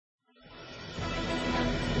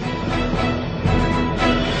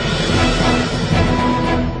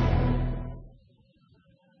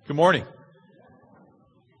Good morning.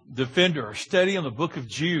 Defender, study on the book of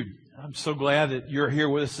Jude. I'm so glad that you're here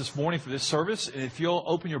with us this morning for this service. And if you'll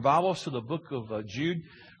open your Bibles to the book of Jude,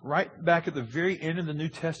 right back at the very end of the New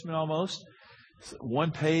Testament almost. It's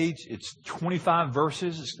one page. It's 25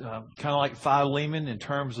 verses. It's kind of like Philemon in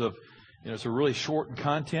terms of, it's a really short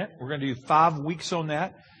content. We're going to do 5 weeks on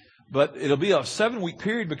that. But it'll be a 7-week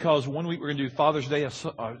period because 1 week we're going to do Father's Day, a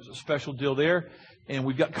special deal there. And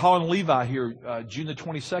we've got Colin Levi here, June the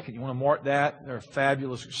 22nd. You want to mark that. They're a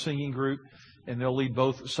fabulous singing group, and they'll lead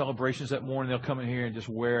both celebrations that morning. They'll come in here and just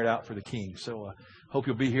wear it out for the King. So hope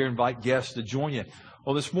you'll be here. Invite guests to join you.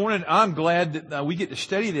 Well, this morning, I'm glad that we get to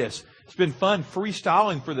study this. It's been fun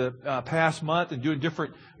freestyling for the past month and doing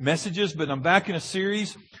different messages, but I'm back in a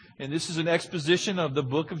series, and this is an exposition of the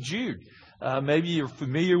book of Jude. Maybe you're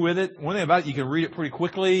familiar with it. One thing about it, you can read it pretty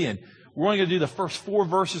quickly, and we're only going to do the first 4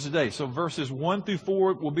 verses a day. So verses 1 through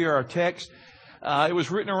 4 will be our text. It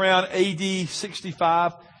was written around AD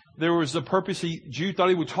 65. There was the purpose. Jude thought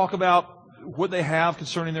he would talk about what they have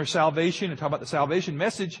concerning their salvation and talk about the salvation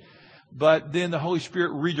message. But then the Holy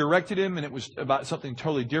Spirit redirected him, and it was about something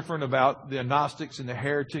totally different about the Gnostics and the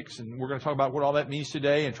heretics. And we're going to talk about what all that means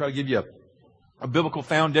today and try to give you a biblical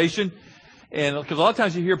foundation. And because a lot of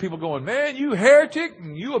times you hear people going, man, you heretic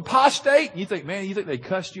and you apostate. And you think, man, you think they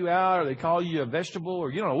cussed you out or they call you a vegetable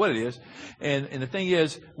or you don't know what it is. And the thing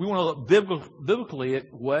is, we want to look biblically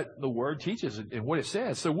at what the Word teaches and what it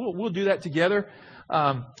says. So we'll do that together.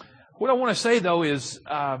 What I want to say, though, is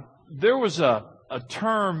there was a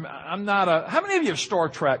term. How many of you are Star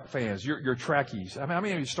Trek fans? You're Trekkies. How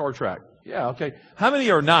many of you are Star Trek? Yeah, okay. How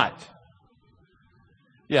many are not?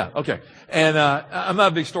 Yeah, okay. And I'm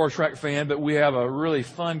not a big Star Trek fan, but we have a really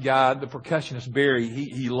fun guy, the percussionist Barry.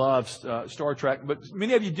 He loves Star Trek, but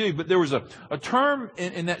many of you do. But there was a term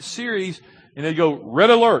in that series, and they go,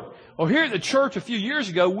 red alert. Well, here at the church a few years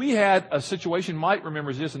ago, we had a situation, Mike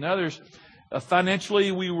remembers this and others,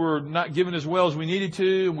 financially we were not given as well as we needed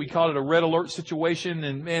to, and we called it a red alert situation,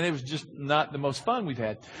 and man, it was just not the most fun we've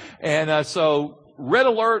had. And so red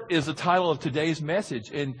alert is the title of today's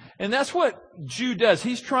message, and that's what Jude does.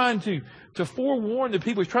 He's trying to forewarn the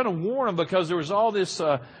people. He's trying to warn them because there was all this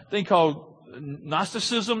thing called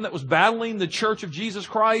Gnosticism that was battling the Church of Jesus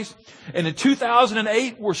Christ, and in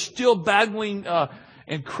 2008 we're still battling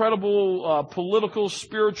incredible political,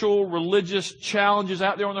 spiritual, religious challenges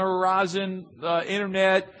out there on the horizon.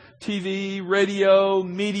 Internet, TV, radio,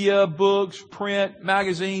 media, books, print,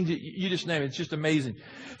 magazines, you just name it. It's just amazing.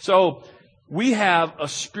 So we have a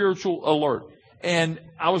spiritual alert. And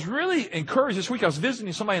I was really encouraged this week. I was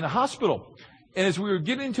visiting somebody in the hospital. And as we were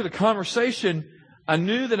getting into the conversation, I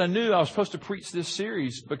knew I was supposed to preach this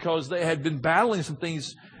series because they had been battling some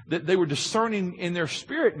things that they were discerning in their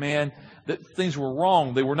spirit, man, that things were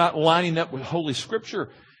wrong. They were not lining up with Holy Scripture.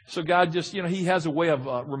 So God just, He has a way of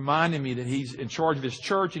reminding me that He's in charge of His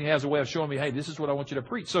church, and He has a way of showing me, hey, this is what I want you to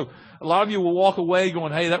preach. So a lot of you will walk away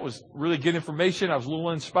going, hey, that was really good information. I was a little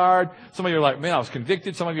inspired. Some of you are like, man, I was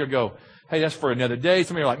convicted. Some of you will go, hey, that's for another day.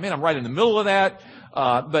 Some of you are like, man, I'm right in the middle of that.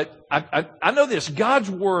 But I know this. God's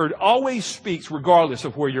Word always speaks regardless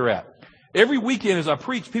of where you're at. Every weekend as I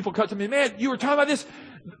preach, people come to me, man, you were talking about this.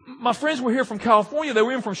 My friends were here from California. They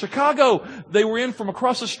were in from Chicago. They were in from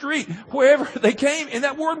across the street. Wherever they came, and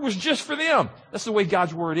that word was just for them. That's the way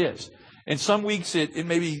God's Word is. And some weeks it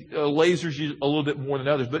maybe lasers you a little bit more than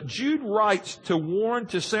others. But Jude writes to warn,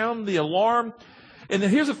 to sound the alarm. And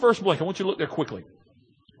then here's the first blank. I want you to look there quickly.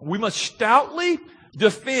 We must stoutly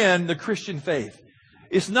defend the Christian faith.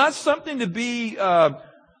 It's not something to be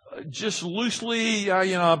just loosely,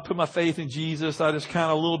 I put my faith in Jesus. I just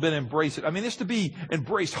kind of a little bit embrace it. I mean, it's to be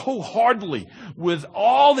embraced wholeheartedly with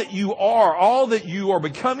all that you are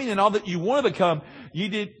becoming, and all that you want to become. You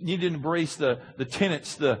need to embrace the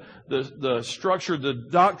tenets, the structure, the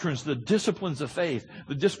doctrines, the disciplines of faith,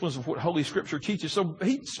 the disciplines of what Holy Scripture teaches. So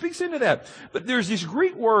he speaks into that. But there's these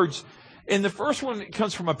Greek words, and the first one that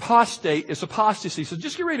comes from apostate is apostasy. So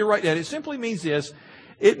just get ready to write that. It simply means this.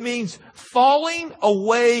 It means falling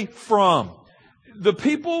away from. The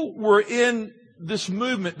people were in this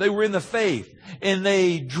movement. They were in the faith. And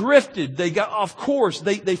they drifted. They got off course.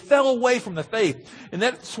 They fell away from the faith. And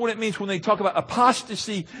that's what it means when they talk about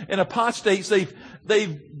apostasy and apostates.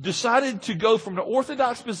 They've decided to go from the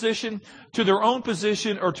orthodox position to their own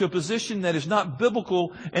position, or to a position that is not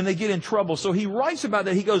biblical, and they get in trouble. So he writes about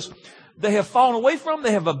that. He goes, they have fallen away from,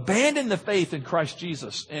 they have abandoned the faith in Christ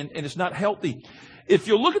Jesus. And it's not healthy. If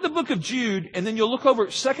you'll look at the book of Jude, and then you'll look over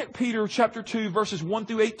at 2 Peter chapter 2, verses 1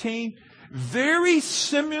 through 18, very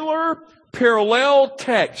similar parallel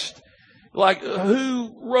text. Like,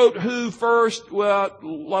 who wrote who first? Well, a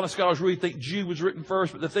lot of scholars really think Jude was written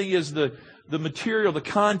first, but the thing is the material, the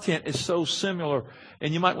content is so similar,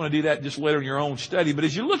 and you might want to do that just later in your own study. But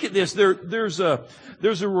as you look at this, there's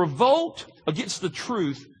a revolt against the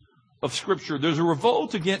truth of Scripture. There's a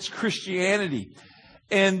revolt against Christianity.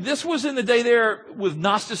 And this was in the day there with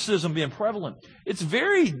Gnosticism being prevalent. It's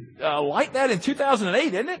very like that in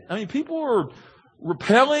 2008, isn't it? I mean, people were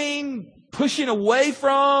repelling, pushing away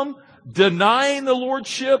from, denying the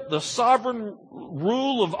lordship, the sovereign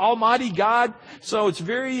rule of Almighty God. So it's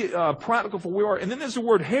very practical for where we are. And then there's the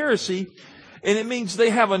word heresy, and it means they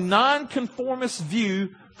have a nonconformist view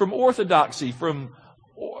from orthodoxy, from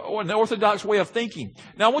an orthodox way of thinking.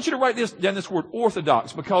 Now, I want you to write down this word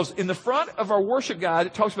orthodox, because in the front of our worship guide,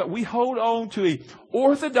 it talks about we hold on to a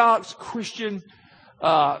orthodox Christian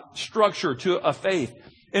structure, to a faith.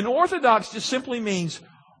 And orthodox just simply means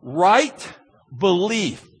right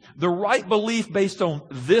belief. The right belief based on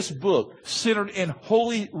this book, centered in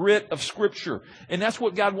holy writ of Scripture. And that's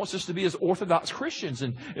what God wants us to be as Orthodox Christians.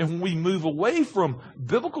 And when we move away from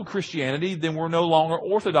biblical Christianity, then we're no longer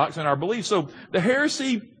orthodox in our beliefs. So the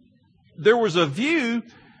heresy, there was a view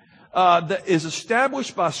that is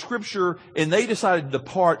established by Scripture, and they decided to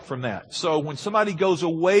depart from that. So when somebody goes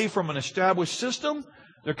away from an established system,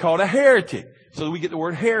 they're called a heretic. So we get the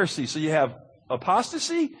word heresy. So you have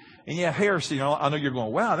apostasy, and you have heresy. You know, I know you're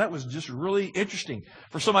going, wow, that was just really interesting.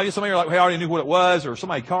 For somebody you're like, hey, I already knew what it was, or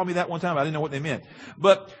somebody called me that one time, I didn't know what they meant.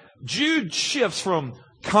 But Jude shifts from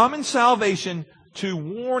common salvation to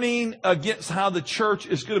warning against how the church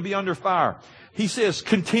is going to be under fire. He says,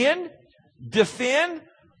 contend, defend,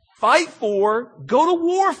 fight for, go to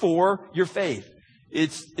war for your faith.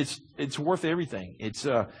 It's worth everything. It's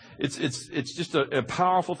just a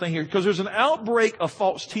powerful thing here, because there's an outbreak of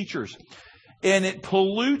false teachers. And it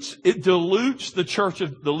dilutes the church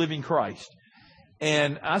of the living Christ.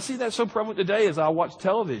 And I see that so prevalent today as I watch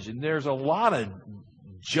television. There's a lot of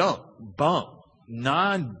junk, bunk,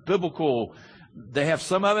 non-biblical. They have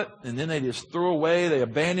some of it, and then they just throw away, they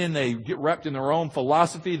abandon, they get wrapped in their own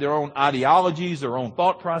philosophy, their own ideologies, their own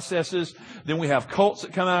thought processes. Then we have cults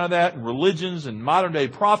that come out of that, and religions, and modern-day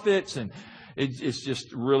prophets. And it's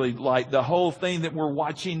just really like the whole thing that we're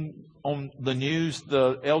watching on the news,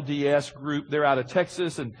 the LDS group, they're out of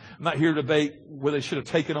Texas, and I'm not here to debate whether they should have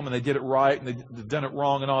taken them and they did it right and they've done it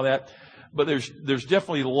wrong and all that. But there's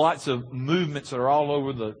definitely lots of movements that are all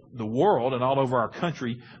over the world and all over our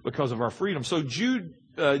country because of our freedom. So Jude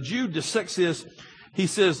dissects this. He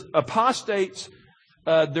says apostates,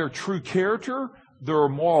 their true character, their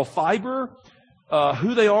moral fiber,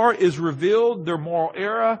 who they are is revealed, their moral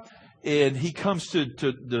error, and he comes to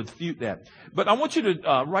defute that. But I want you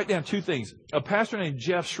to write down two things. A pastor named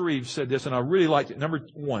Jeff Shreve said this, and I really liked it. Number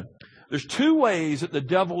one, there's two ways that the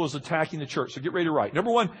devil is attacking the church. So get ready to write.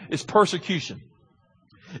 Number one is persecution.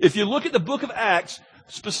 If you look at the book of Acts,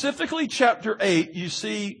 specifically chapter 8, you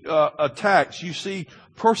see attacks. You see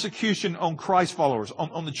persecution on Christ followers,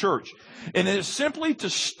 on the church. And it is simply to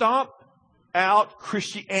stomp out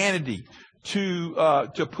Christianity,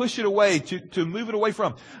 to push it away, to move it away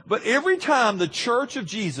from. But every time the church of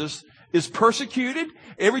Jesus is persecuted,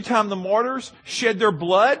 every time the martyrs shed their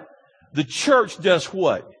blood, the church does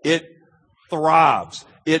what? It thrives.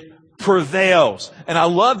 It prevails. And I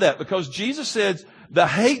love that, because Jesus said,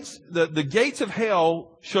 the gates of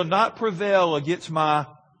hell shall not prevail against my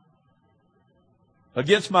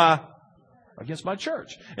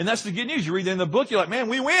church. And that's the good news. You read in the book, you're like, man,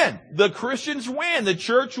 we win. The Christians win. The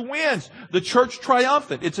church wins. The church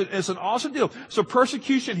triumphant. It's an awesome deal. So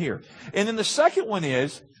persecution here. And then the second one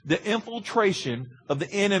is the infiltration of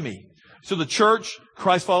the enemy. So the church,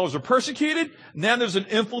 Christ followers are persecuted. Now there's an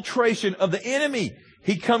infiltration of the enemy.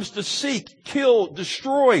 He comes to seek, kill,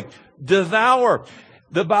 destroy, devour.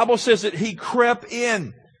 The Bible says that he crept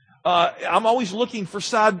in. I'm always looking for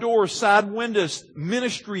side doors, side windows,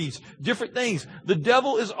 ministries, different things. The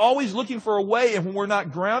devil is always looking for a way, and when we're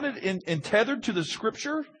not grounded and tethered to the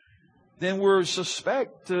Scripture, then we're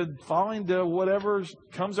suspect to falling to whatever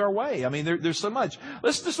comes our way. I mean, there's so much.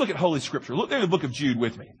 Let's just look at Holy Scripture. Look there in the book of Jude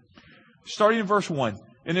with me. Starting in verse 1.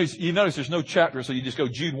 And you notice there's no chapter, so you just go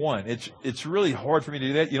Jude 1. It's really hard for me to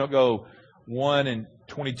do that. You don't go 1 and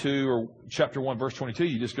 22 or chapter 1, verse 22.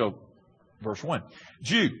 You just go verse 1.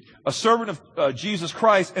 Jude, a servant of Jesus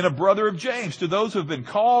Christ and a brother of James, to those who have been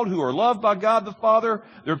called, who are loved by God the Father,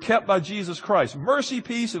 they're kept by Jesus Christ. Mercy,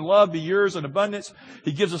 peace, and love be yours in abundance.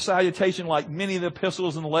 He gives a salutation like many of the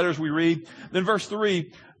epistles and the letters we read. Then verse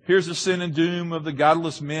 3, here's the sin and doom of the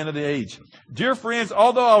godless men of the age. Dear friends,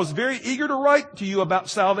 although I was very eager to write to you about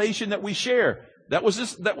salvation that we share, that was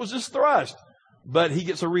his thrust. But he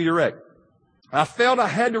gets a redirect. I felt I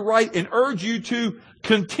had to write and urge you to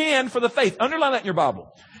contend for the faith. Underline that in your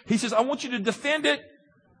Bible. He says, I want you to defend it.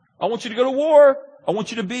 I want you to go to war. I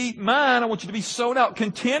want you to be mine. I want you to be sold out.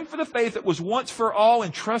 Contend for the faith that was once for all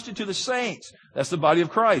entrusted to the saints. That's the body of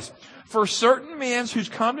Christ. For certain men whose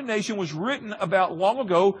condemnation was written about long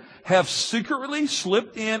ago have secretly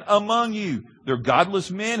slipped in among you. They're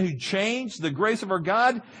godless men who changed the grace of our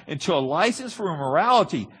God into a license for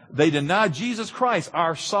immorality. They deny Jesus Christ,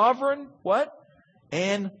 our sovereign, what?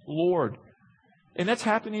 And Lord. And that's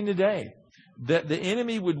happening today. That the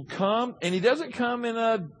enemy would come, and he doesn't come in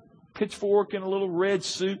a pitchfork and a little red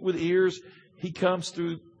suit with ears. He comes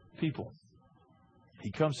through people.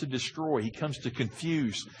 He comes to destroy. He comes to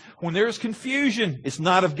confuse. When there is confusion, it's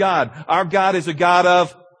not of God. Our God is a God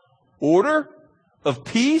of order, of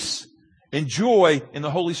peace, and joy in the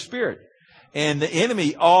Holy Spirit. And the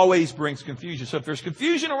enemy always brings confusion. So if there's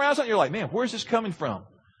confusion around something, you're like, man, where's this coming from?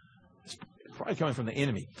 It's probably coming from the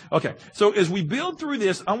enemy. Okay, so as we build through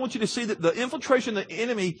this, I want you to see that the infiltration of the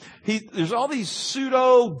enemy, there's all these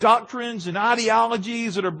pseudo doctrines and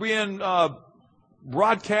ideologies that are being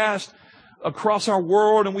broadcast across our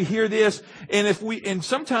world, and we hear this, and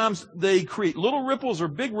sometimes they create little ripples or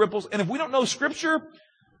big ripples, and if we don't know Scripture,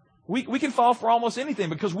 we can fall for almost anything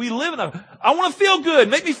because we live in I want to feel good,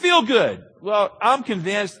 make me feel good. Well, I'm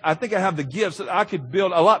convinced, I think I have the gifts that I could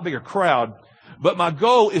build a lot bigger crowd, but my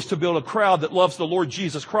goal is to build a crowd that loves the Lord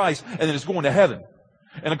Jesus Christ and that is going to heaven.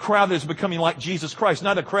 And a crowd that is becoming like Jesus Christ,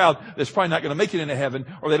 not a crowd that's probably not going to make it into heaven,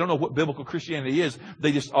 or they don't know what biblical Christianity is.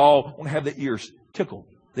 They just all want to have their ears tickled.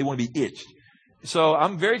 They want to be itched. So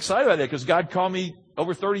I'm very excited about that because God called me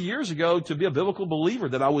over 30 years ago to be a biblical believer,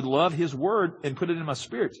 that I would love His Word and put it in my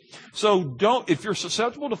spirit. So if you're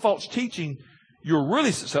susceptible to false teaching, you're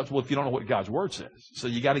really susceptible if you don't know what God's Word says. So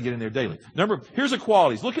you got to get in there daily. Here's the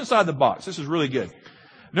qualities. Look inside the box. This is really good.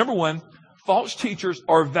 Number one, false teachers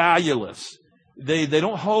are valueless. They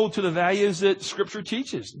don't hold to the values that Scripture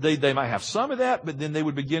teaches. They might have some of that, but then they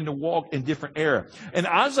would begin to walk in different error. In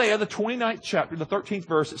Isaiah, the 29th chapter, the 13th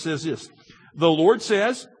verse, it says this. The Lord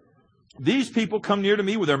says, these people come near to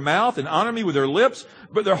me with their mouth and honor me with their lips,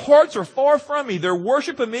 but their hearts are far from me. Their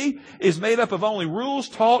worship of me is made up of only rules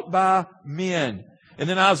taught by men. And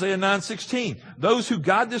then Isaiah 9:16, those who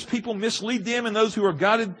guide this people mislead them, and those who are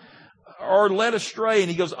guided are led astray.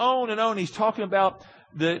 And he goes on and on. He's talking about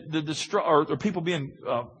the people being,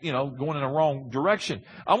 going in a wrong direction.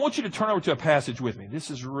 I want you to turn over to a passage with me.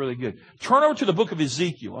 This is really good. Turn over to the book of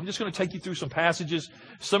Ezekiel. I'm just going to take you through some passages.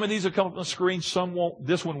 Some of these will come up on the screen. Some won't.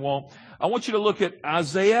 This one won't. I want you to look at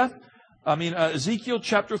Ezekiel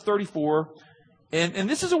chapter 34. And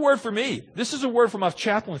this is a word for me. This is a word for my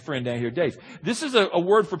chaplain friend down here, Dave. This is a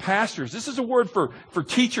word for pastors. This is a word for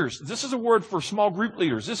teachers. This is a word for small group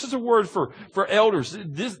leaders. This is a word for elders.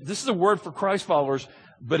 This is a word for Christ followers,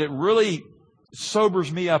 but it really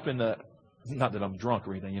sobers me up not that I'm drunk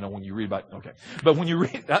or anything, when you read about, okay. But when you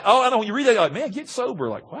read, when you read that, you're like, man, get sober.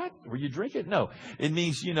 Like, what? Were you drinking? No. It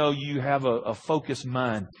means, you have a focused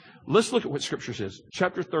mind. Let's look at what Scripture says.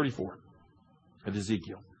 Chapter 34 of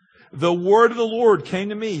Ezekiel. The word of the Lord came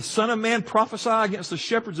to me. Son of man, prophesy against the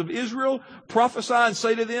shepherds of Israel. Prophesy and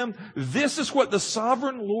say to them, this is what the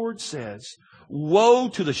sovereign Lord says. Woe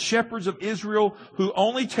to the shepherds of Israel who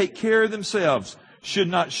only take care of themselves. Should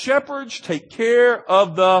not shepherds take care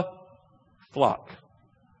of the flock?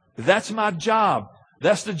 That's my job.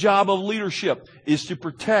 That's the job of leadership, is to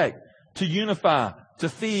protect, to unify, to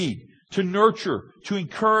feed, to nurture, to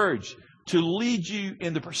encourage, to lead you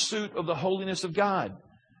in the pursuit of the holiness of God.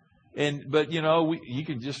 But you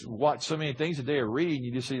can just watch so many things that they are reading.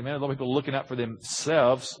 You just see, man, a lot of people looking out for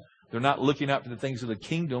themselves. They're not looking out for the things of the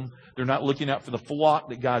kingdom. They're not looking out for the flock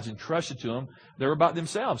that God's entrusted to them. They're about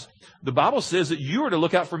themselves. The Bible says that you are to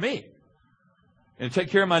look out for me and take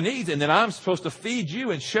care of my needs, and then I'm supposed to feed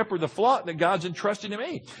you and shepherd the flock that God's entrusted to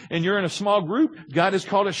me. And you're in a small group. God has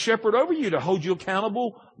called a shepherd over you to hold you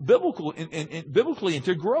accountable biblically and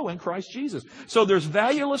to grow in Christ Jesus. So there's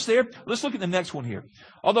valueless there. Let's look at the next one here.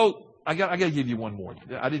 Although I got to give you one more.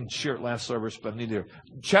 I didn't share it last service, but I need to.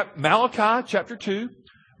 Malachi chapter 2.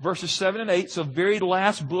 Verses 7 and 8, so very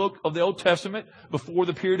last book of the Old Testament before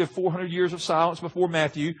the period of 400 years of silence before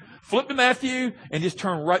Matthew. Flip to Matthew and just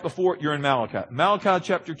turn right before it. You're in Malachi. Malachi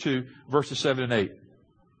chapter 2, verses 7 and 8.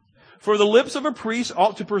 For the lips of a priest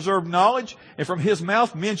ought to preserve knowledge, and from his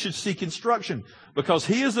mouth men should seek instruction, because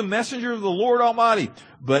he is the messenger of the Lord Almighty.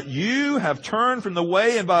 But you have turned from the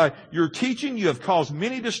way, and by your teaching you have caused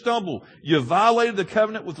many to stumble. You have violated the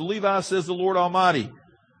covenant with Levi, says the Lord Almighty.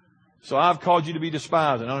 So I've called you to be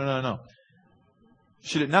despised. No.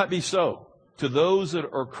 Should it not be so? to those that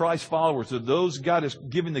are Christ followers, to those God has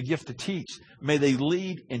given the gift to teach, may they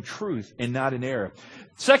lead in truth and not in error.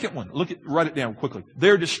 Second one, write it down quickly.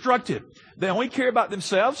 They're destructive. They only care about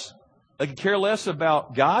themselves. They could care less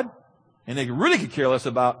about God, and they really could care less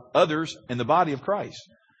about others in the body of Christ.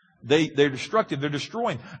 They're destructive. They're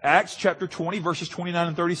destroying. Acts chapter 20, verses 29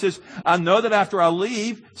 and 30 says, I know that after I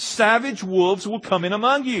leave, savage wolves will come in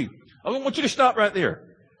among you. I want you to stop right there.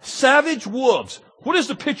 Savage wolves. What is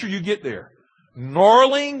the picture you get there?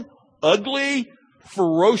 Gnarling, ugly,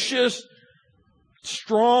 ferocious,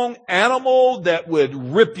 strong animal that would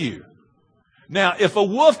rip you. Now, if a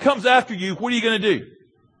wolf comes after you, what are you going to do?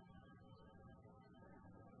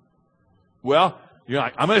 Well, you're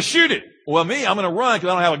like, I'm going to shoot it. Well, me, I'm going to run because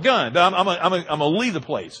I don't have a gun. But I'm going to leave the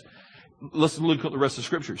place. Let's look at the rest of the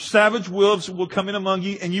scripture. Savage wolves will come in among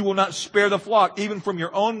you, and you will not spare the flock. Even from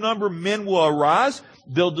your own number, men will arise.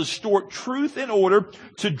 They'll distort truth in order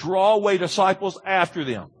to draw away disciples after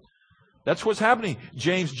them. That's what's happening.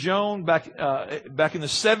 James Jones, back in the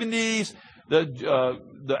 70s,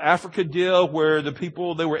 the Africa deal where the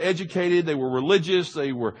people, they were educated, they were religious,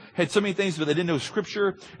 had so many things, but they didn't know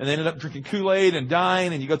Scripture, and they ended up drinking Kool-Aid and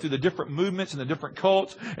dying, and you go through the different movements and the different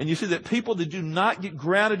cults, and you see that people that do not get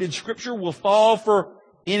grounded in Scripture will fall for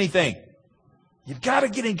anything. You've got to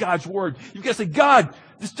get in God's Word. You've got to say, God,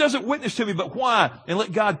 this doesn't witness to me, but why? And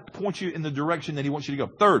let God point you in the direction that He wants you to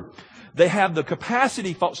go. Third, they have the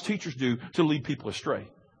capacity, false teachers do, to lead people astray.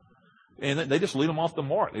 And they just lead them off the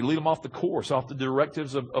mark. They lead them off the course, off the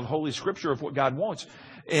directives of Holy Scripture, of what God wants.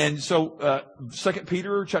 And so, 2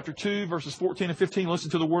 Peter chapter 2, verses 14 and 15,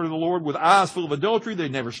 listen to the word of the Lord. With eyes full of adultery, they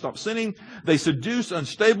never stop sinning. They seduce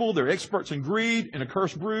unstable. They're experts in greed and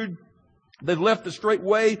accursed brood. They've left the straight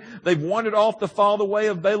way. They've wandered off to follow the way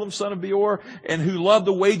of Balaam, son of Beor, and who love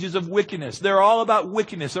the wages of wickedness. They're all about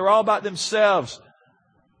wickedness. They're all about themselves.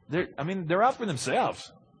 They're out for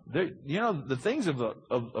themselves. The things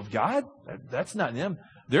of God, that's not them.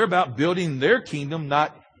 They're about building their kingdom,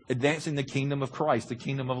 not advancing the kingdom of Christ, the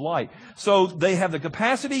kingdom of light. So they have the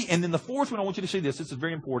capacity. And then the fourth one, I want you to see this. This is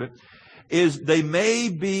very important, is they may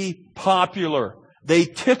be popular. They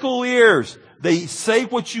tickle ears. They say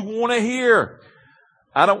what you want to hear.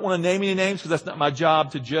 I don't want to name any names because that's not my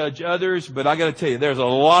job to judge others. But I got to tell you, there's a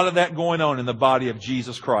lot of that going on in the body of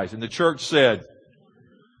Jesus Christ. And the church said,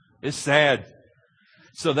 it's sad.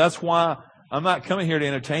 So that's why I'm not coming here to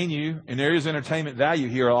entertain you. And there is entertainment value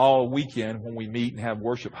here all weekend when we meet and have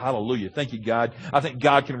worship. Hallelujah. Thank you, God. I think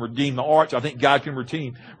God can redeem the arts. I think God can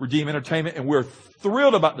redeem entertainment. And we're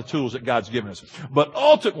thrilled about the tools that God's given us. But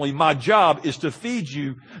ultimately, my job is to feed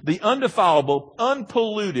you the undefilable,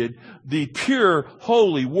 unpolluted, the pure,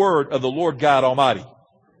 holy word of the Lord God Almighty.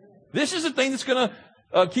 This is the thing that's going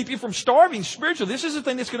to keep you from starving spiritually. This is the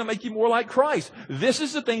thing that's going to make you more like Christ. This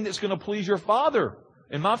is the thing that's going to please your Father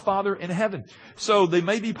and my Father in heaven. So they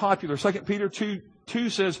may be popular. 2 Peter 2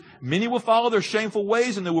 says, many will follow their shameful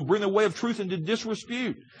ways, and they will bring the way of truth into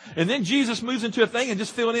disrepute. And then Jesus moves into a thing, and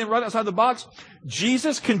just fill it in right outside the box.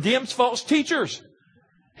 Jesus condemns false teachers.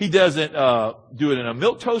 He doesn't do it in a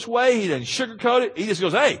milquetoast way. He doesn't sugarcoat it. He just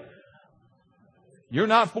goes, hey, you're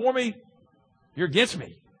not for me. You're against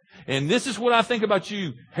me. And this is what I think about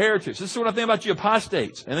you heretics. This is what I think about you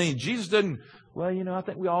apostates. And then Jesus doesn't, I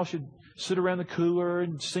think we all should sit around the cooler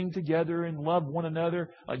and sing together and love one another.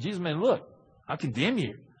 Like Jesus, man, look, I condemn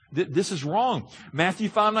you. This is wrong. Matthew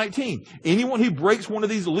 5:19. Anyone who breaks one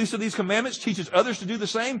of these, the least of these commandments, teaches others to do the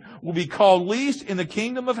same, will be called least in the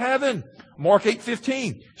kingdom of heaven. Mark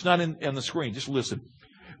 8:15. It's not on the screen. Just listen.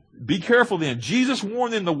 Be careful then. Jesus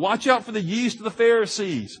warned them to watch out for the yeast of the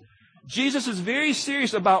Pharisees. Jesus is very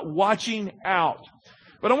serious about watching out.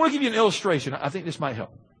 But I want to give you an illustration. I think this might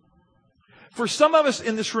help. For some of us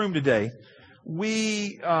in this room today,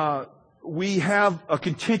 we have a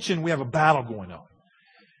contention, we have a battle going on.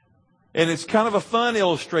 And it's kind of a fun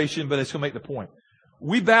illustration, but it's going to make the point.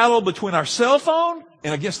 We battle between our cell phone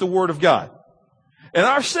and against the Word of God. And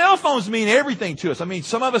our cell phones mean everything to us. I mean,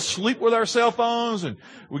 some of us sleep with our cell phones, and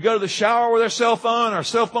we go to the shower with our cell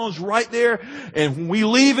phone's right there. And when we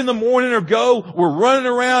leave in the morning or go, we're running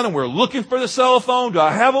around and we're looking for the cell phone. Do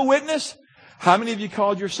I have a witness? How many of you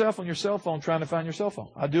called yourself on your cell phone trying to find your cell phone?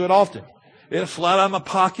 I do it often. It'll slide out of my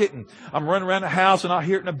pocket, and I'm running around the house, and I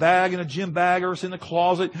hear it in a bag, in a gym bag, or it's in the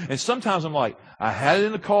closet. And sometimes I'm like, I had it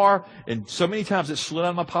in the car, and so many times it slid out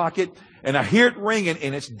of my pocket, and I hear it ringing,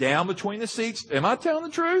 and it's down between the seats. Am I telling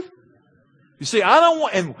the truth? You see, I don't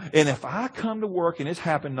want, and if I come to work, and it's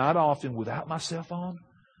happened not often, without my cell phone,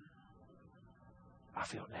 I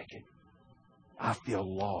feel naked. I feel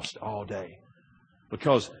lost all day.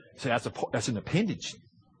 Because, see, that's an appendage,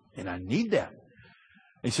 and I need that.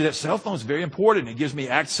 And you see, that cell phone is very important. It gives me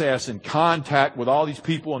access and contact with all these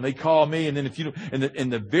people, and they call me. And then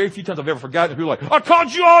and the very few times I've ever forgotten, people are like, I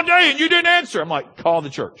called you all day and you didn't answer. I'm like, call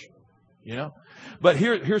the church, you know. But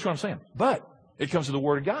here's what I'm saying. But it comes to the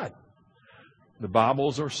Word of God. The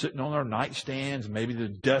Bibles are sitting on our nightstands. Maybe the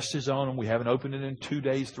dust is on them. We haven't opened it in 2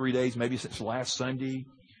 days, 3 days, maybe since last Sunday.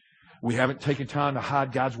 We haven't taken time to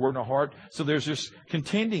hide God's Word in our heart. So there's this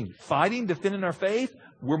contending, fighting, defending our faith.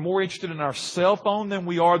 We're more interested in our cell phone than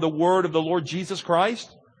we are the Word of the Lord Jesus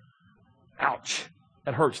Christ. Ouch.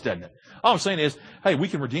 That hurts, doesn't it? All I'm saying is, hey, we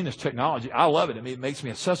can redeem this technology. I love it. I mean, it makes me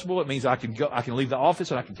accessible. It means I can leave the office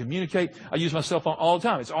and I can communicate. I use my cell phone all the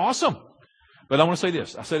time. It's awesome. But I want to say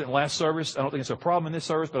this. I said it in last service. I don't think it's a problem in this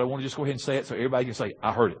service, but I want to just go ahead and say it so everybody can say,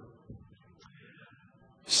 I heard it.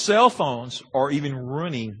 Cell phones are even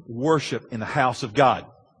ruining worship in the house of God.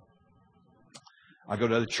 I go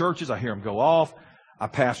to other churches. I hear them go off. I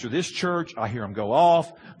pastor this church. I hear them go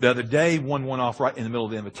off. The other day, one went off right in the middle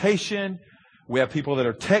of the invitation. We have people that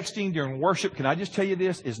are texting during worship. Can I just tell you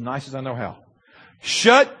this as nice as I know how?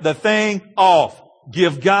 Shut the thing off.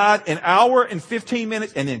 Give God an hour and 15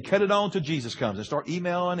 minutes and then cut it on till Jesus comes and start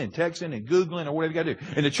emailing and texting and Googling or whatever you got to do.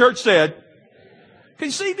 And the church said, can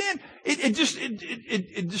you see, man,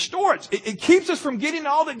 it distorts. It keeps us from getting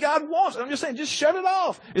all that God wants. And I'm just saying, just shut it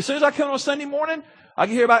off. As soon as I come on Sunday morning, I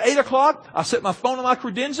get here about 8 o'clock. I set my phone on my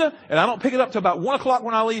credenza, and I don't pick it up till about 1 o'clock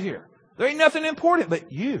when I leave here. There ain't nothing important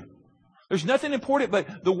but you. There's nothing important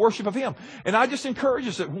but the worship of Him. And I just encourage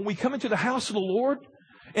us that when we come into the house of the Lord,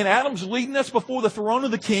 and Adam's leading us before the throne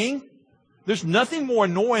of the King, there's nothing more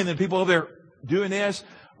annoying than people over there doing this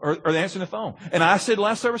or answering the phone. And I said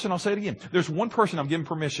last service, and I'll say it again. There's one person I'm giving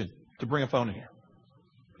permission to bring a phone in here.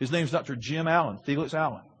 His name's Dr. Jim Allen, Felix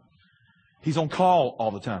Allen. He's on call all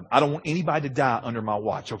the time. I don't want anybody to die under my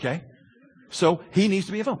watch, okay? So he needs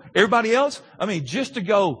to be a phone. Everybody else, I mean, just to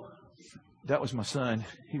go, that was my son.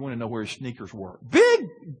 He wanted to know where his sneakers were. Big,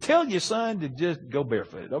 tell your son to just go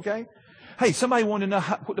barefooted, okay? Hey, somebody wanted to know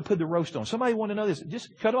what to put the roast on. Somebody wanted to know this.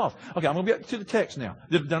 Just cut off. Okay, I'm going to get to the text now.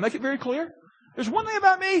 Did I make it very clear? There's one thing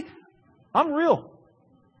about me. I'm real.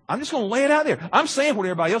 I'm just going to lay it out there. I'm saying what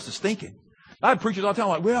everybody else is thinking. I have preachers all the time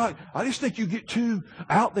like, well, I just think you get too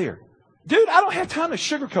out there. Dude, I don't have time to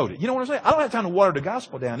sugarcoat it. You know what I'm saying? I don't have time to water the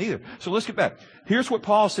gospel down either. So let's get back. Here's what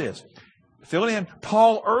Paul says. Fill it in.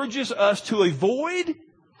 Paul urges us to avoid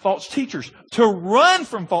false teachers, to run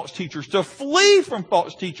from false teachers, to flee from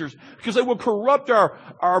false teachers, because they will corrupt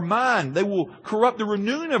our mind. They will corrupt the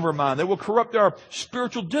renewing of our mind. They will corrupt our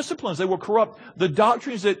spiritual disciplines. They will corrupt the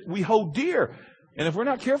doctrines that we hold dear. And if we're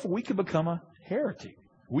not careful, we could become a heretic.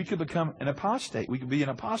 We could become an apostate. We could be an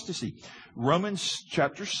apostasy. Romans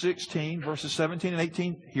chapter 16, verses 17 and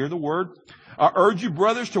 18. Hear the word. I urge you,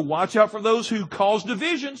 brothers, to watch out for those who cause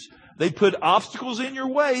divisions. They put obstacles in your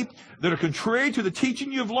way that are contrary to the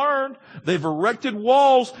teaching you've learned. They've erected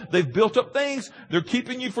walls. They've built up things. They're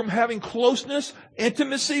keeping you from having closeness,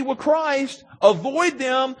 intimacy with Christ. Avoid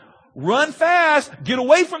them. Run fast. Get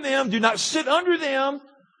away from them. Do not sit under them.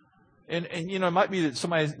 And you know, it might be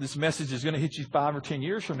that this message is going to hit you 5 or 10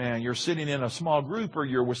 years from now, and you're sitting in a small group or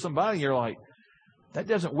you're with somebody, and you're like, that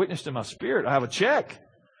doesn't witness to my spirit. I have a check.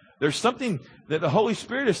 There's something that the Holy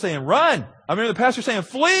Spirit is saying, run. I remember the pastor saying,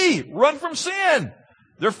 flee, run from sin.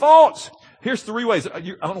 They're false. Here's 3 ways. I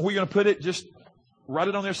don't know where you're going to put it. Just write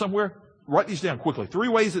it on there somewhere. Write these down quickly. 3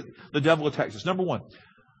 ways that the devil attacks us. Number 1,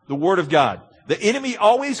 the Word of God. The enemy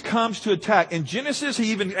always comes to attack. In Genesis,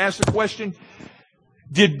 he even asked the question,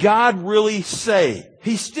 did God really say?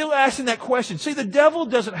 He's still asking that question. See, the devil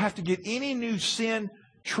doesn't have to get any new sin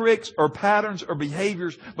tricks or patterns or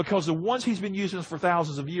behaviors because the ones he's been using for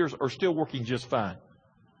thousands of years are still working just fine.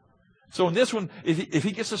 So in this one, if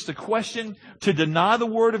he gets us to question, to deny the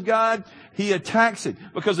Word of God, he attacks it.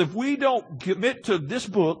 Because if we don't commit to this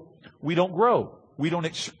book, we don't grow. We don't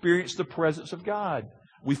experience the presence of God.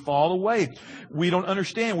 We fall away. We don't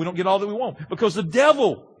understand. We don't get all that we want. Because the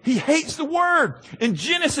devil, he hates the Word. In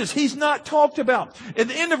Genesis, he's not talked about. At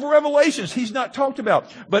the end of Revelations, he's not talked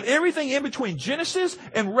about. But everything in between Genesis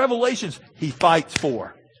and Revelations, he fights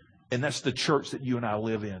for. And that's the church that you and I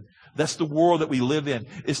live in. That's the world that we live in.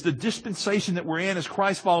 It's the dispensation that we're in as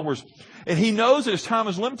Christ followers. And he knows that his time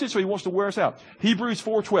is limited, so he wants to wear us out. Hebrews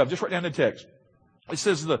 4:12. Just write down the text. It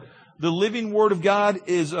says the living Word of God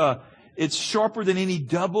is it's sharper than any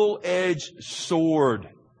double-edged sword.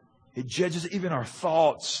 It judges even our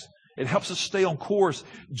thoughts. It helps us stay on course.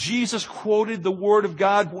 Jesus quoted the Word of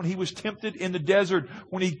God when he was tempted in the desert,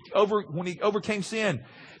 when he overcame sin.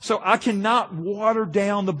 So I cannot water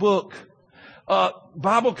down the book.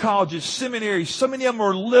 Bible colleges, seminaries, so many of them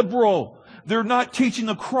are liberal. They're not teaching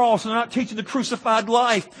the cross. They're not teaching the crucified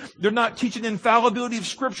life. They're not teaching the infallibility of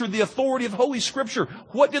Scripture, the authority of Holy Scripture.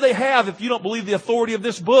 What do they have if you don't believe the authority of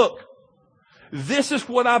this book? This is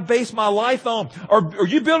what I base my life on. Are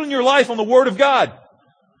you building your life on the Word of God?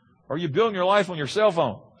 Or are you building your life on your cell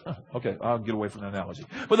phone? Okay, I'll get away from the analogy.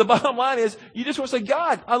 But the bottom line is, you just want to say,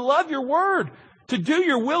 God, I love your Word. To do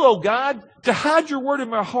your will, O God, to hide your Word in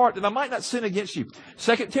my heart, that I might not sin against you.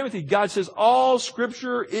 2 Timothy, God says, all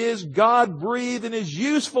Scripture is God-breathed and is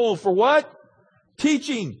useful for what?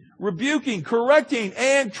 Teaching, rebuking, correcting,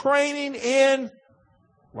 and training in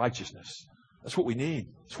righteousness. That's what we need.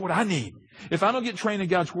 That's what I need. If I don't get trained in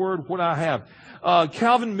God's Word, what do I have?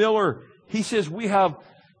 Calvin Miller, he says we have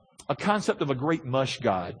a concept of a great mush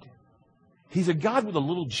God. He's a God with a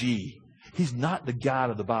little g. He's not the God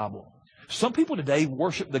of the Bible. Some people today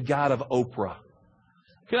worship the God of Oprah.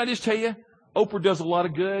 Can I just tell you, Oprah does a lot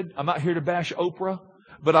of good. I'm not here to bash Oprah,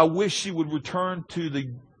 but I wish she would return to the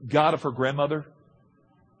God of her grandmother.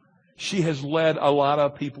 She has led a lot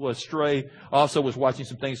of people astray. Also was watching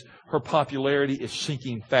some things. Her popularity is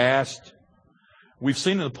sinking fast. We've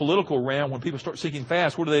seen in the political realm, when people start sinking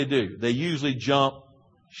fast, what do? They usually jump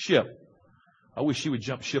ship. I wish she would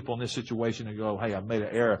jump ship on this situation and go, hey, I've made an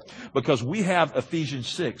error. Because we have Ephesians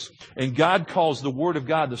 6, and God calls the Word of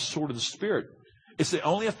God the sword of the Spirit. It's the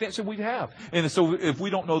only offensive we have. And so if we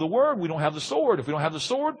don't know the Word, we don't have the sword. If we don't have the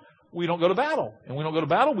sword, we don't go to battle. And we don't go to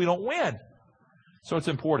battle, we don't win. So it's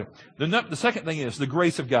important. The second thing is the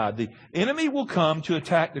grace of God. The enemy will come to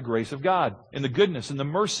attack the grace of God and the goodness and the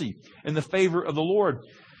mercy and the favor of the Lord.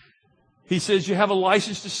 He says you have a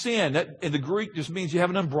license to sin. That in the Greek just means you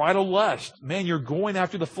have an unbridled lust. Man, you're going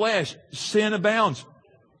after the flesh. Sin abounds.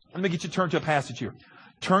 Let me get you to turn to a passage here.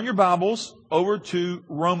 Turn your Bibles over to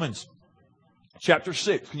Romans chapter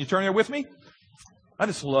 6. Can you turn there with me? I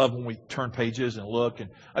just love when we turn pages and look. And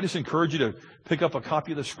I just encourage you to pick up a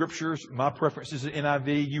copy of the Scriptures. My preference is the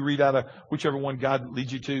NIV. You read out of whichever one God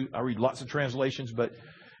leads you to. I read lots of translations. But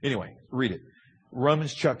anyway, read it.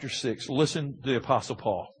 Romans chapter 6. Listen to the Apostle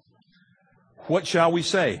Paul. What shall we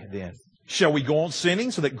say then? Shall we go on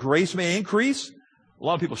sinning so that grace may increase? A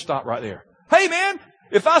lot of people stop right there. Hey man,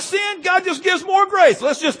 if I sin, God just gives more grace.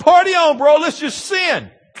 Let's just party on, bro. Let's just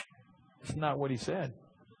sin. That's not what he said.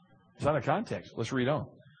 It's out of context. Let's read on.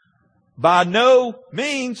 By no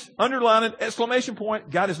means, underline it, exclamation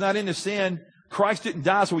point, God is not into sin. Christ didn't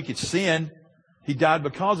die so we could sin. He died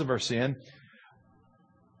because of our sin.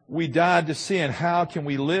 We died to sin. How can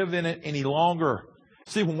we live in it any longer?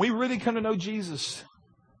 See, when we really come to know Jesus,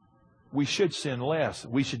 we should sin less.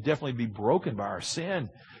 We should definitely be broken by our sin.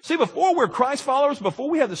 See, before we're Christ followers, before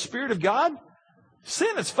we have the Spirit of God,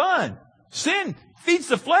 sin is fun. Sin feeds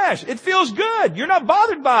the flesh. It feels good. You're not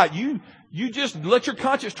bothered by it. You just let your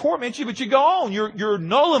conscience torment you, but you go on. You're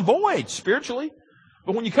null and void spiritually.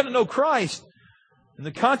 But when you come to know Christ, and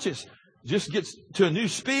the conscience just gets to a new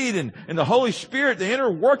speed, and the Holy Spirit, the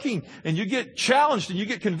inner working, and you get challenged and you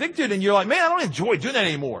get convicted, and you're like, man, I don't enjoy doing that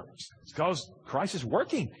anymore. It's because Christ is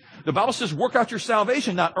working. The Bible says work out your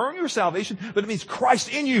salvation, not earn your salvation, but it means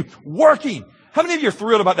Christ in you working. How many of you are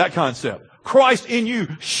thrilled about that concept? Christ in you,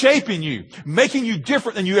 shaping you, making you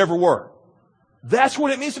different than you ever were. That's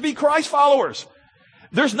what it means to be Christ followers.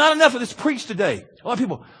 There's not enough of this preached today. A lot of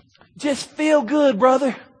people, just feel good,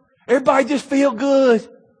 brother. Everybody just feel good.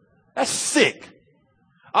 That's sick.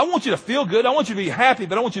 I want you to feel good. I want you to be happy,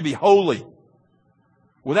 but I want you to be holy.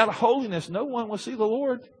 Without holiness, no one will see the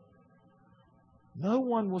Lord. No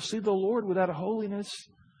one will see the Lord without a holiness.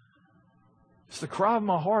 It's the cry of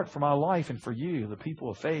my heart for my life and for you, the people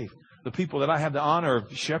of faith, the people that I have the honor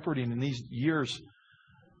of shepherding in these years.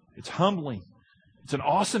 It's humbling. It's an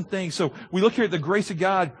awesome thing. So we look here at the grace of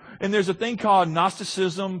God, and there's a thing called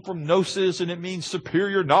Gnosticism from gnosis, and it means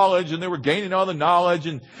superior knowledge, and they were gaining all the knowledge,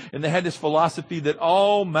 and they had this philosophy that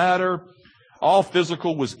all matter, all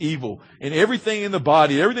physical was evil, and everything in the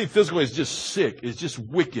body, everything physical is just sick, is just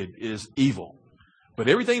wicked, is evil. But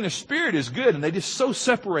everything in the spirit is good, and they just so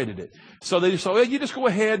separated it. So they just thought, well, you just go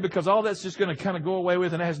ahead because all that's just going to kind of go away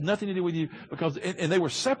with, and it has nothing to do with you. Because and they were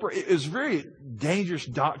separate. It was very dangerous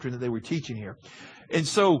doctrine that they were teaching here. And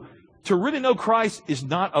so to really know Christ is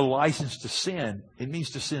not a license to sin. It means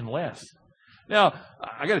to sin less. Now,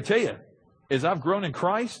 I got to tell you, as I've grown in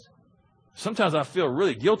Christ, sometimes I feel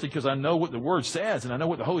really guilty because I know what the Word says, and I know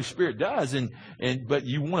what the Holy Spirit does. But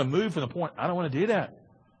you want to move from the point, I don't want to do that.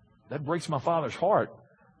 That breaks my Father's heart.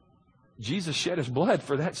 Jesus shed His blood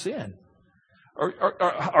for that sin.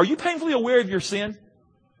 Are you painfully aware of your sin?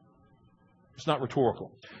 It's not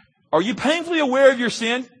rhetorical. Are you painfully aware of your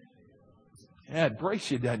sin? Yeah, it breaks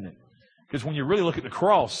you, doesn't it? Because when you really look at the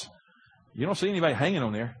cross, you don't see anybody hanging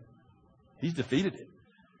on there. He's defeated it.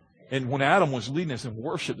 And when Adam was leading us in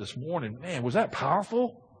worship this morning, man, was that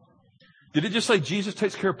powerful? Did it just say Jesus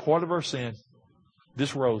takes care of part of our sin?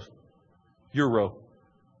 This row, your row,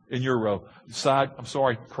 and your row. Side, I'm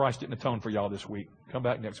sorry, Christ didn't atone for y'all this week. Come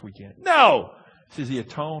back next weekend. No! It says He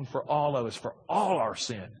atoned for all of us, for all our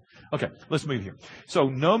sin. Okay, let's move here. So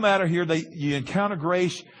no matter here, you encounter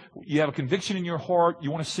grace, you have a conviction in your heart, you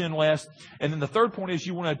want to sin less. And then the third point is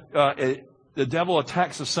the devil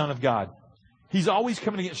attacks the Son of God. He's always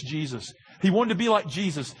coming against Jesus. He wanted to be like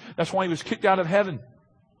Jesus. That's why He was kicked out of heaven.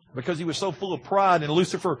 Because He was so full of pride. And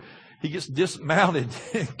Lucifer, he gets dismounted.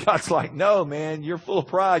 God's like, no, man, you're full of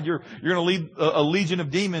pride. You're going to lead a legion of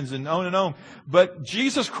demons and on and on. But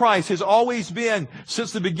Jesus Christ has always been,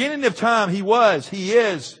 since the beginning of time, He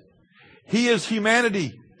is. He is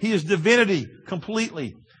humanity. He is divinity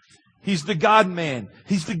completely. He's the God-man.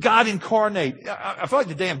 He's the God incarnate. I feel like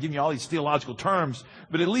today I'm giving you all these theological terms,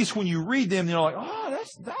 but at least when you read them, you're like, oh,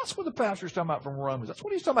 that's what the pastor's talking about from Romans. That's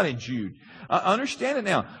what he's talking about in Jude. I understand it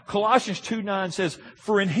now. Colossians 2:9 says,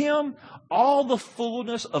 for in Him all the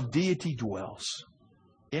fullness of deity dwells.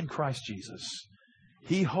 In Christ Jesus.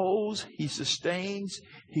 He holds, He sustains,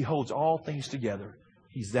 He holds all things together.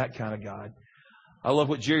 He's that kind of God. I love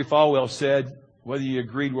what Jerry Falwell said. Whether you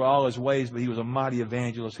agreed with all His ways, but he was a mighty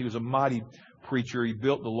evangelist. He was a mighty preacher. He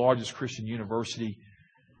built the largest Christian university.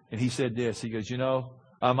 And he said this. He goes,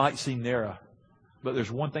 I might seem narrow, but there's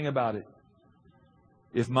one thing about it.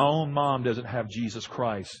 If my own mom doesn't have Jesus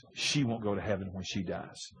Christ, she won't go to heaven when she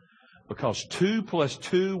dies. Because 2 plus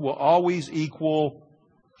 2 will always equal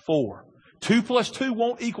 4. 2 plus 2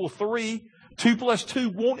 won't equal 3. 2 plus 2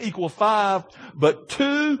 won't equal 5. But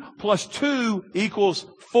 2 plus 2 equals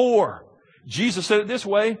 4. Jesus said it this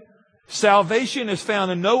way, salvation is found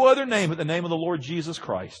in no other name but the name of the Lord Jesus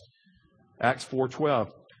Christ. Acts 4:12.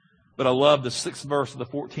 But I love the 6th verse of the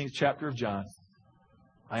 14th chapter of John.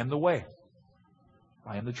 I am the way.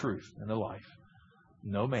 I am the truth and the life.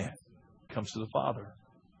 No man comes to the Father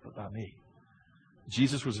but by me.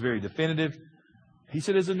 Jesus was very definitive. He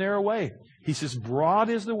said it's a narrow way. He says broad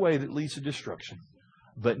is the way that leads to destruction,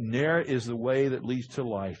 but narrow is the way that leads to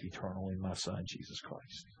life eternal in my Son, Jesus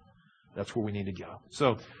Christ. That's where we need to go.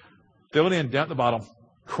 So, fill it in down at the bottom.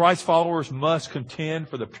 Christ followers must contend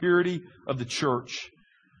for the purity of the church.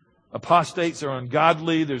 Apostates are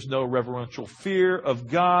ungodly. There's no reverential fear of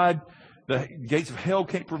God. The gates of hell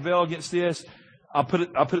can't prevail against this. I'll put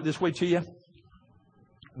it this way to you.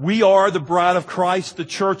 We are the bride of Christ, the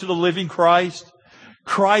church of the living Christ.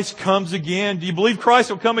 Christ comes again. Do you believe Christ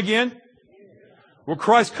will come again? Will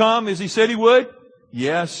Christ come as He said He would?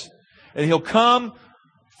 Yes. And He'll come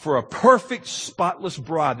for a perfect, spotless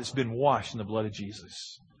bride that's been washed in the blood of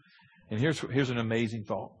Jesus. And here's an amazing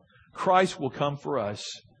thought. Christ will come for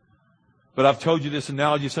us. But I've told you this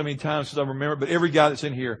analogy so many times since I remember it. But every guy that's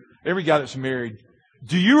in here, every guy that's married,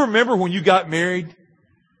 do you remember when you got married?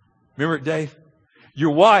 Remember it, Dave?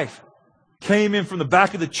 Your wife came in from the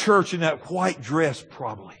back of the church in that white dress,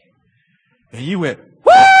 probably. And you went,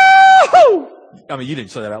 woo! I mean, you didn't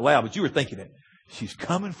say that out loud, but you were thinking it. She's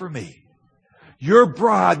coming for me. Your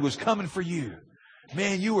bride was coming for you.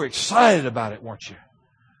 Man, you were excited about it, weren't you?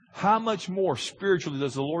 How much more spiritually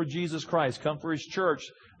does the Lord Jesus Christ come for His church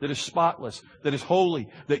that is spotless, that is holy,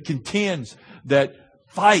 that contends, that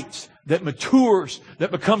fights, that matures, that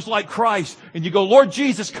becomes like Christ? And you go, Lord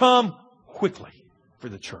Jesus, come quickly for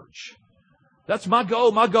the church. That's my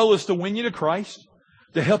goal. My goal is to win you to Christ,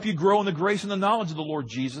 to help you grow in the grace and the knowledge of the Lord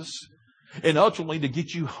Jesus, and ultimately to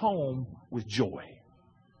get you home with joy.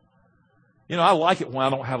 I like it when I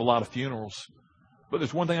don't have a lot of funerals. But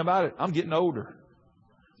there's one thing about it. I'm getting older.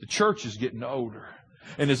 The church is getting older.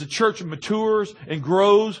 And as the church matures and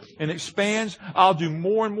grows and expands, I'll do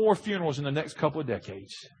more and more funerals in the next couple of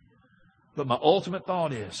decades. But my ultimate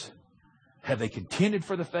thought is, have they contended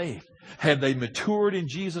for the faith? Have they matured in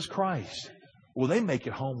Jesus Christ? Will they make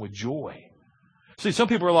it home with joy? See, some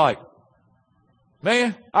people are like,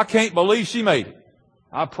 man, I can't believe she made it.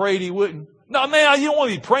 I prayed he wouldn't. No, man, you don't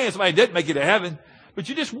want to be praying somebody didn't make it to heaven. But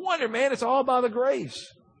you just wonder, man, it's all by the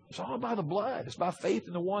grace. It's all by the blood. It's by faith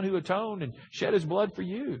in the one who atoned and shed His blood for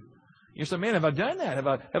you. You say, man, have I done that?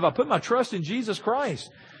 Have I put my trust in Jesus Christ?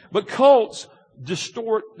 But cults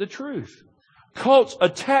distort the truth. Cults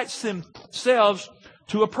attach themselves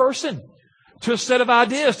to a person, to a set of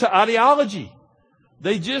ideas, to ideology.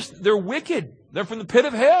 They're wicked. They're from the pit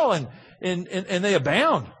of hell and they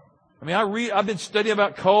abound. I mean, I've been studying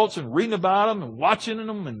about cults and reading about them and watching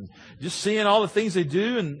them and just seeing all the things they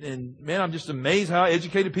do. And man, I'm just amazed how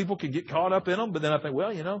educated people can get caught up in them. But then I think,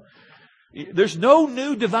 well, there's no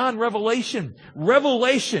new divine revelation.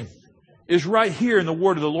 Revelation is right here in the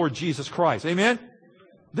Word of the Lord Jesus Christ. Amen?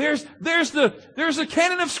 There's the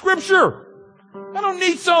canon of Scripture. I don't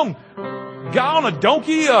need some guy on a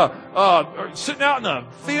donkey, or sitting out in a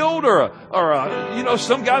field, or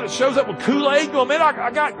some guy that shows up with Kool-Aid going, man,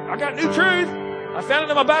 I got new truth. I found it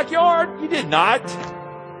in my backyard. You did not.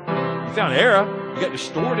 You found error. You got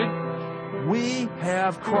distorted. We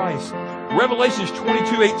have Christ. Revelations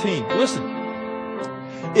 22:18. Listen.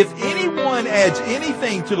 If anyone adds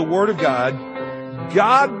anything to the Word of God,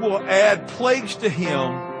 God will add plagues to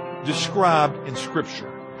him described in Scripture.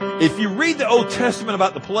 If you read the Old Testament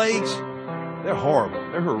about the plagues, they're horrible.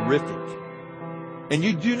 They're horrific. And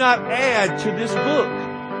you do not add to this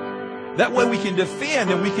book. That way we can defend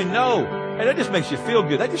and we can know. Hey, that just makes you feel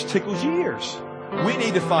good. That just tickles your ears. We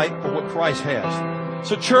need to fight for what Christ has.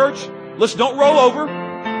 So church, let's don't roll over.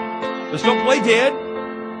 Let's don't play dead.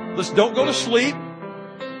 Let's don't go to sleep.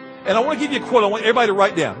 And I want to give you a quote I want everybody to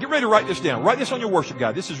write down. Get ready to write this down. Write this on your worship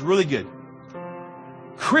guide. This is really good.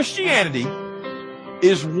 Christianity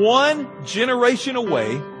is one generation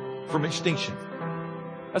away from extinction.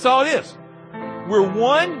 That's all it is. We're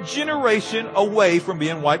one generation away from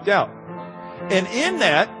being wiped out. And in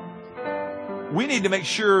that, we need to make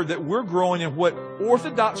sure that we're growing in what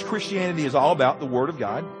Orthodox Christianity is all about, the Word of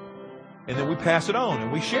God. And then we pass it on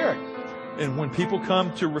and we share it. And when people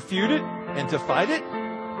come to refute it and to fight it,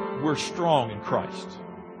 we're strong in Christ.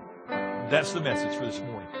 That's the message for this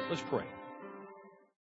morning. Let's pray.